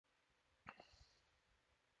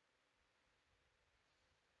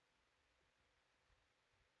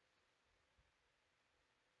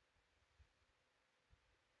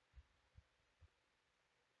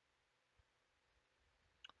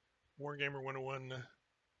Wargamer 101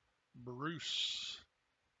 Bruce.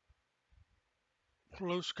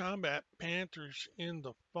 Close Combat Panthers in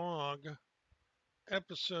the Fog,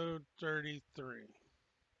 episode 33.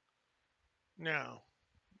 Now,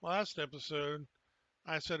 last episode,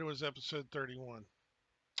 I said it was episode 31.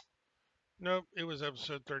 Nope, it was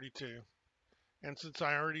episode 32. And since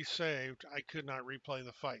I already saved, I could not replay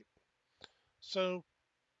the fight. So,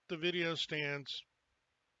 the video stands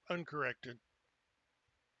uncorrected.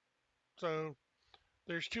 So,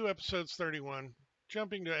 there's two episodes 31,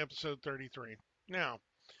 jumping to episode 33. Now,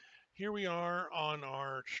 here we are on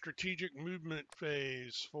our strategic movement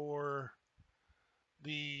phase for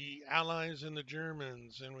the Allies and the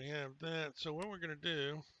Germans, and we have that. So what we're going to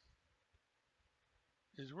do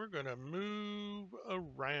is we're going to move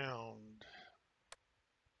around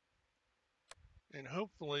and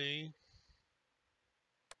hopefully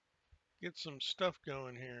get some stuff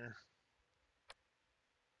going here.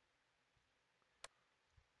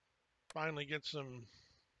 Finally get some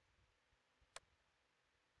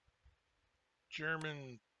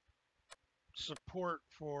German support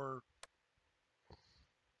for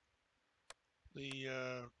the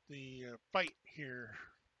fight here.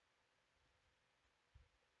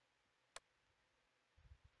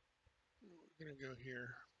 We're gonna go here.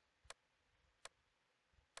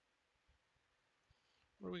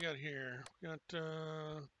 What do we got here? We got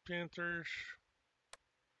Panthers.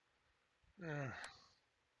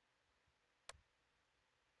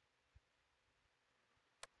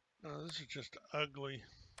 Oh, this is just ugly.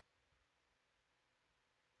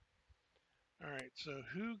 All right, so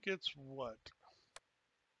who gets what?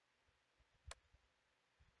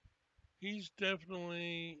 He's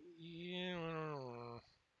definitely, yeah, I don't know.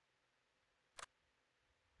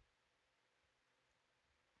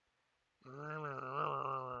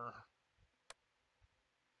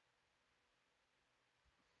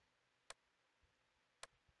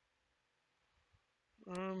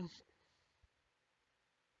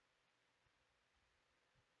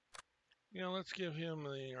 Yeah, let's give him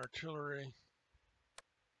the artillery.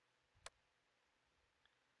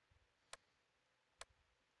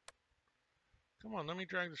 Come on, let me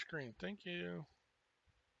drag the screen. Thank you.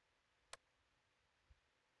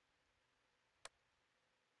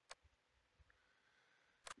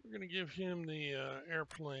 We're going to give him the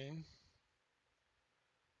airplane.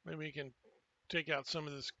 Maybe he can take out some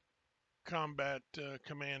of this combat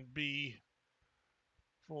command B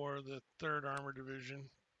for the 3rd Armored Division.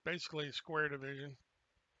 Basically, square division.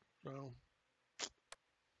 So,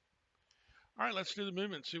 all right, let's do the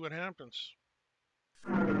movement, see what happens.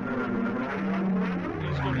 He's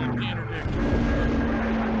going to interdict.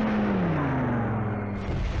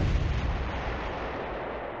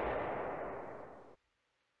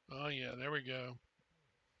 Oh, yeah, there we go.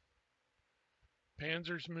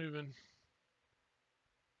 Panzer's moving.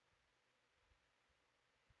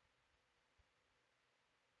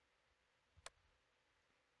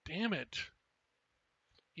 Damn it.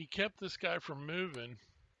 He kept this guy from moving,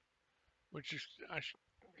 which is, I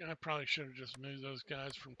probably should have just moved those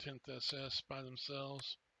guys from 10th SS by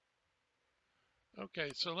themselves.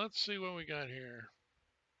 Okay, so let's see what we got here.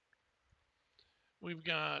 We've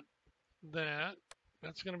got that.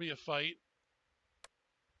 That's going to be a fight.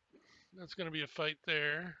 That's going to be a fight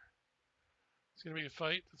there. It's going to be a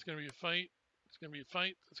fight. It's going to be a fight. It's going to be a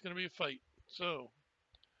fight. It's going to be a fight. So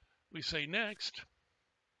we say next,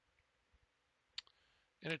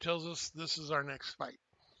 and it tells us this is our next fight.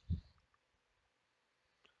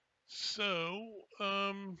 So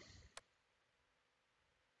we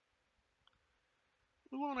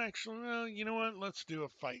won't actually, well, you know what? Let's do a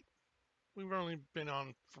fight. We've only been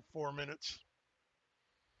on for 4 minutes.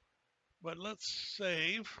 But let's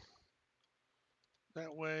save.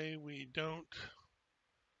 That way we don't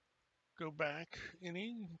go back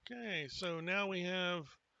any. Okay, so now we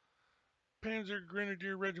have Panzer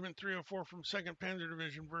Grenadier Regiment 304 from 2nd Panzer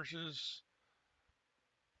Division versus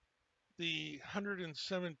the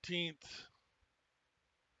 117th,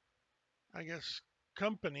 I guess,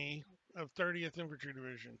 company of 30th Infantry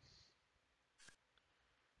Division.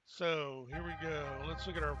 So here we go. Let's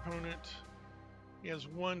look at our opponent. He has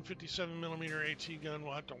one 57mm AT gun.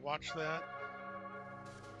 We'll have to watch that.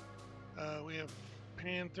 We have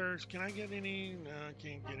Panthers. Can I get any? No, I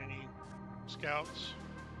can't get any scouts.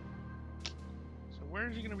 So where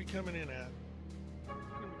is he going to be coming in at? He's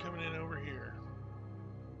going to be coming in over here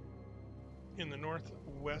in the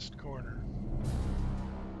northwest corner.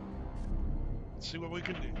 Let's see what we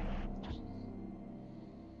can do.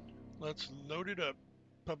 Let's load it up,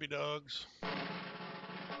 puppy dogs. Of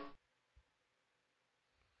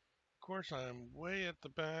course, I'm way at the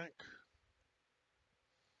back.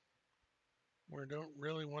 where I don't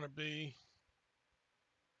really want to be.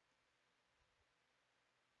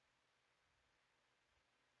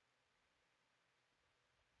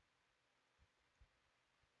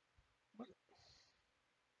 What?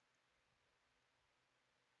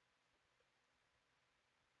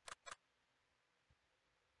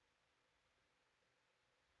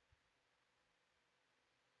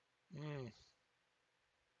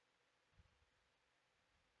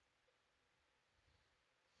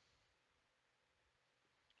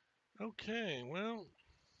 Okay, well,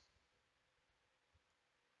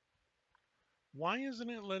 why isn't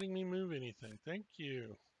it letting me move anything? Thank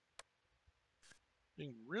you.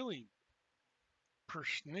 Being really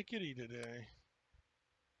persnickety today.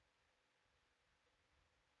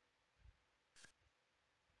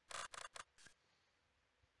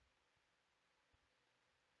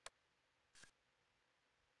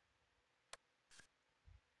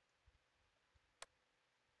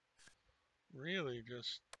 Really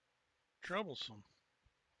just troublesome.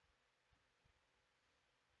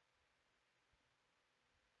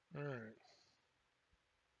 All right.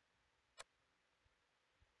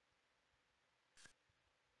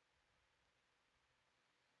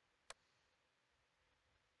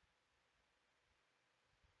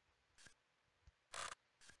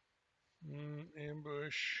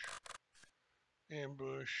 Ambush.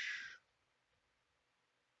 Ambush.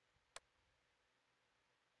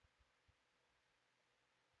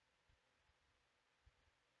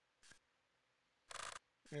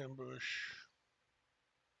 Ambush.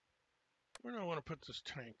 Where do I want to put this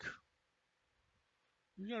tank?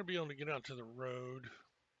 You got to be able to get out to the road.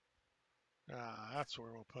 Ah, that's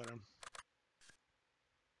where we'll put him.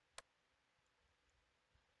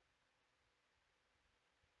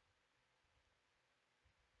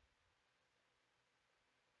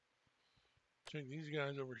 Take these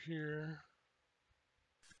guys over here.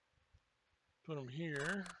 Put them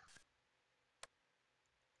here.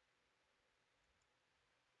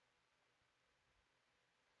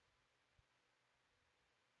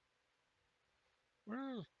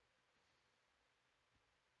 Where?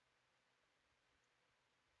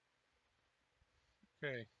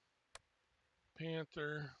 Okay.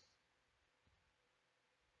 Panther.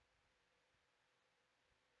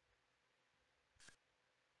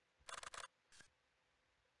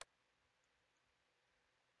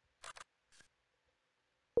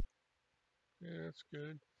 Yeah, that's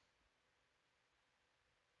good.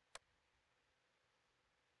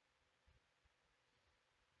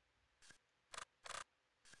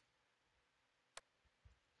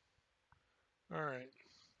 All right.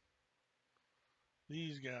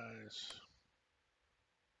 These guys.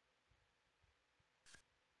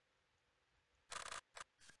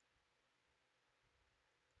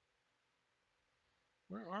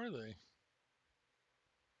 Where are they?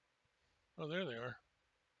 Oh, there they are.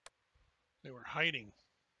 They were hiding.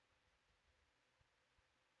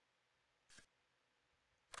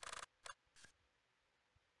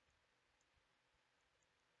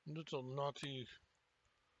 Little naughty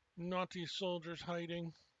soldiers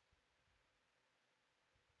hiding.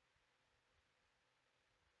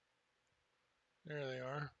 There they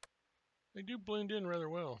are. They do blend in rather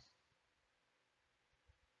well.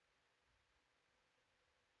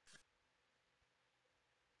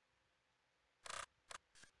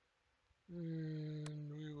 And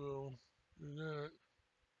we will do that.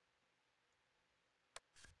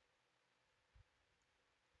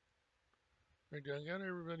 Right, I got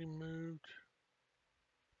everybody moved.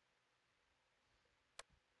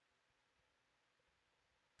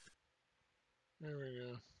 There we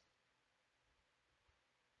go.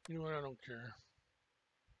 You know what? I don't care.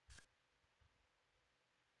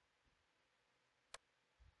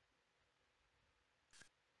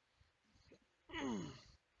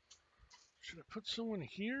 Should I put someone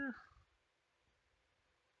here?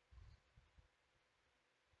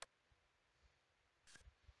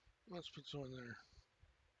 Let's put someone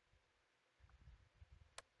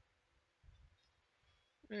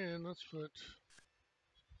there. And let's put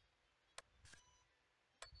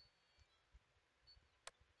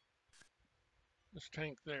this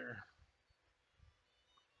tank there.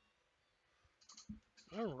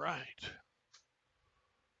 All right.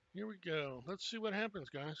 Here we go. Let's see what happens,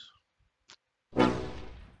 guys.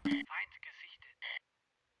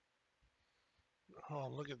 Oh,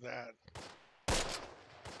 look at that.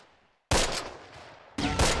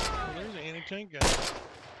 Oh, there's an anti-tank guy.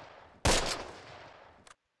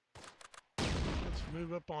 Let's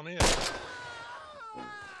move up on it.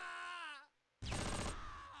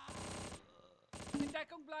 In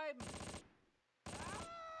Deckung bleiben!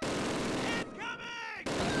 Incoming!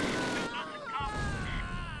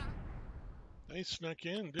 They snuck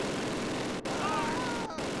in, didn't they?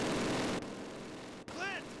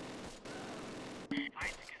 Clint!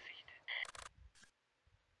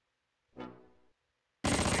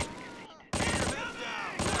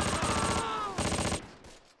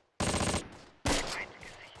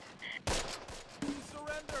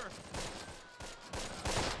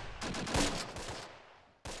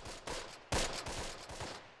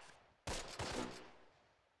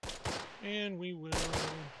 And we will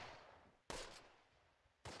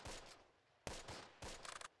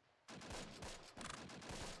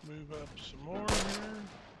move up some more here.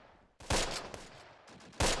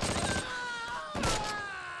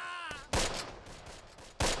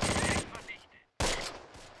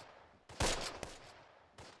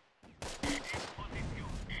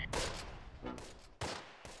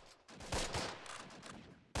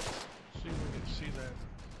 See if we can see that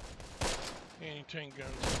anti-tank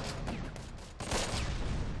gun.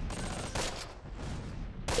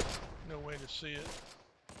 No way to see it.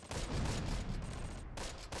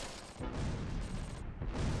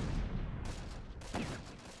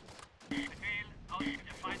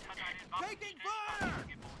 Taking fire!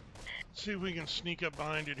 Let's see if we can sneak up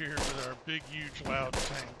behind it here with our big, huge, loud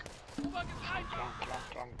tank. Fucking Clonk, clonk,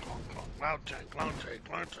 clonk, clonk, clonk. Loud tank, loud tank,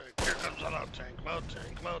 loud tank. Here comes the loud tank, loud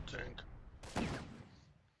tank, loud tank.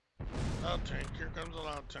 Loud tank, here comes the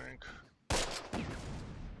loud tank.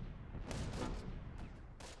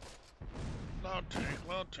 Loud tank,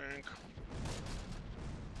 loud tank.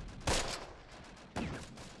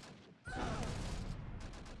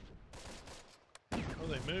 Oh,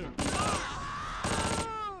 they moved.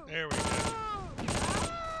 There we go.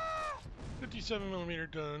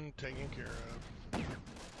 57mm done, taken care of.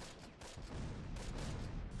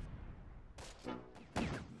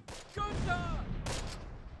 Good job!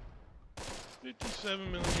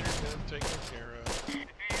 57mm gun taken care of.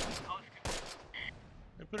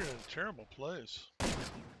 They put it in a terrible place.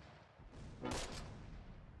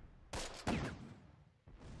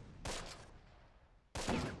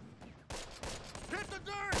 Hit the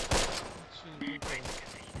dirt! Let's see if we can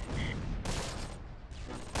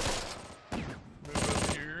move up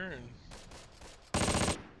here and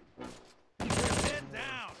Head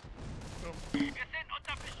down!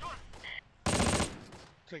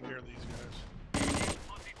 take care of these guys.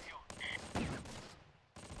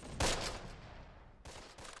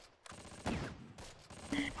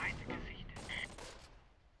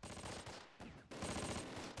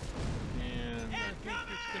 And I think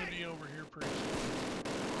it's going to be over here pretty soon.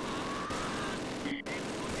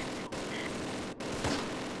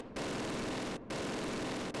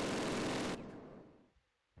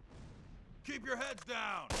 Keep your heads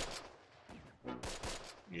down!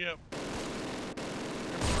 Yep.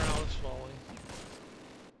 Their morale is falling.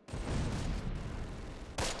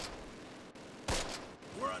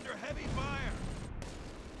 We're under heavy fire!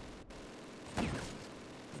 Did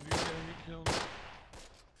you guys get killed?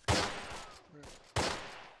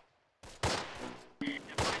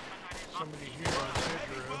 Somebody here on Heavy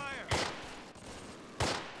Pedro. fire!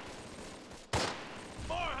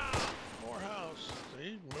 Morehouse! Morehouse.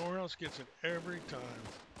 See? Morehouse gets it every time.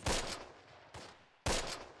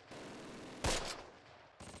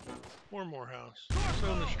 Poor Morehouse.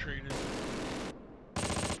 So mistreated.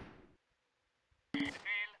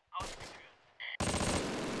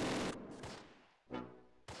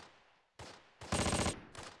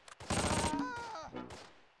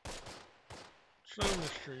 So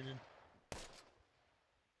mistreated.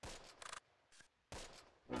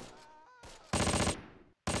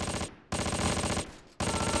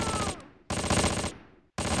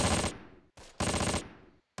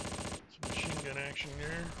 Some machine gun action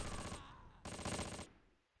there.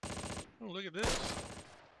 Oh, look at this.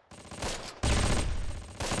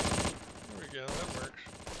 There we go, that works.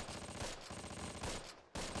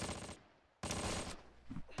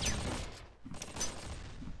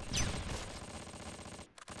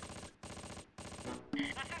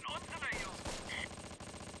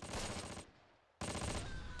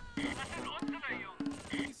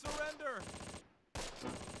 We surrender!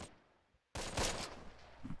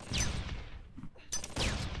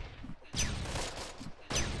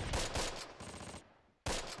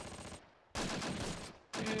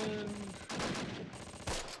 And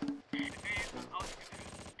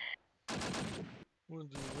we'll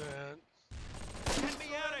do that. Get me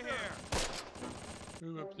out of here!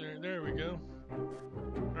 Move up there. There we go.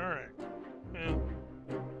 Alright. Well,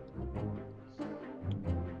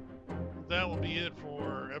 that will be it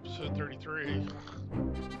for episode 33.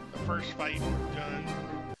 The first fight done.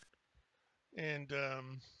 And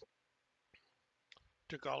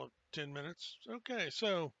took all of 10 minutes. Okay,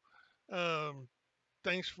 so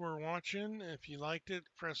Thanks for watching. If you liked it,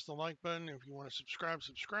 press the like button. If you want to subscribe,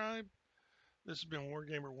 subscribe. This has been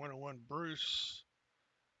Wargamer 101 Bruce,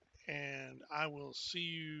 and I will see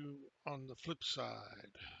you on the flip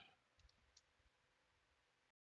side.